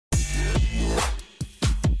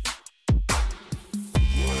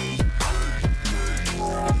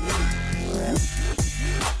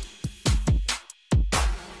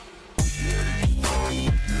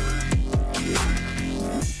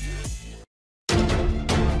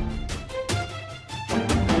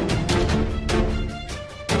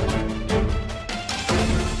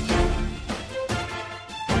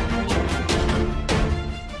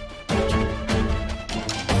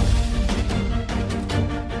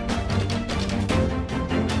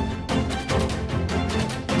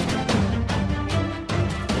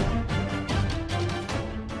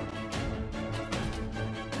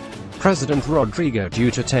President Rodrigo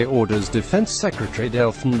Duterte orders Defense Secretary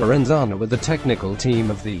Delfin Lorenzana with the technical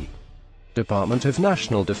team of the Department of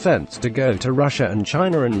National Defense to go to Russia and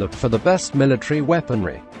China and look for the best military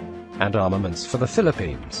weaponry and armaments for the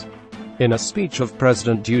Philippines. In a speech of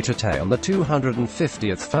President Duterte on the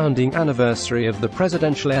 250th founding anniversary of the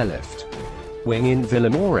presidential airlift wing in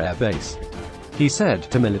Villamor Air Base, he said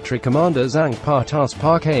to military commanders ang patas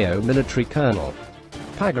parkeo military colonel,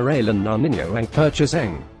 pag-aralan na ninyo ang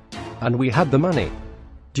purchasing. And we had the money.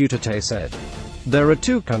 Duterte said, there are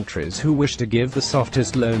two countries who wish to give the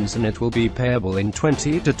softest loans and it will be payable in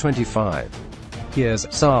 20 to 25 years.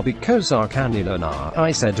 Sabi ko sa kanila na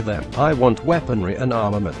I said to them, I want weaponry and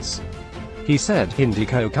armaments. He said, hindi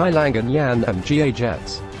ko kailangan yan MGA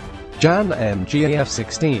jets. Jan MGA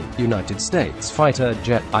F-16, United States fighter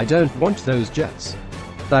jet, I don't want those jets.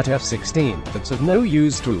 That F-16, that's of no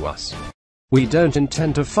use to us. We don't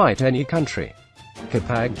intend to fight any country.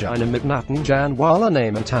 Kapag ginamit natin jan wala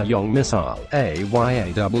naman tayong missile,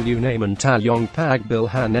 AYAW naman tayong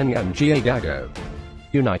pagbilhan ng MGA gago.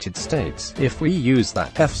 United States, if we use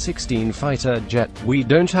that F-16 fighter jet, we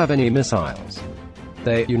don't have any missiles.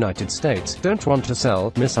 The United States don't want to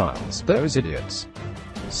sell missiles, those idiots.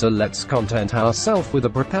 So let's content ourselves with the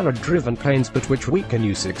propeller-driven planes but which we can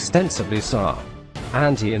use extensively.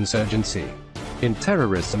 Anti-insurgency in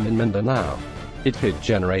terrorism in Mindanao. It could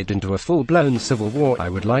generate into a full-blown civil war. I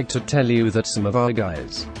would like to tell you that some of our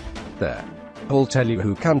guys there, I'll tell you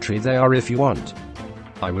who country they are if you want.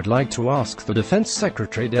 I would like to ask the Defense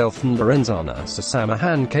Secretary Delfin Lorenzana sa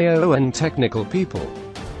samahan ko ang technical people.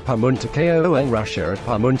 Pamunta ko ang Russia at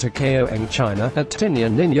pamunta ko ang China at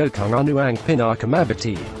tingnan ninyo kung ano ang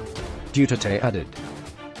pinakamabiti. Duterte added.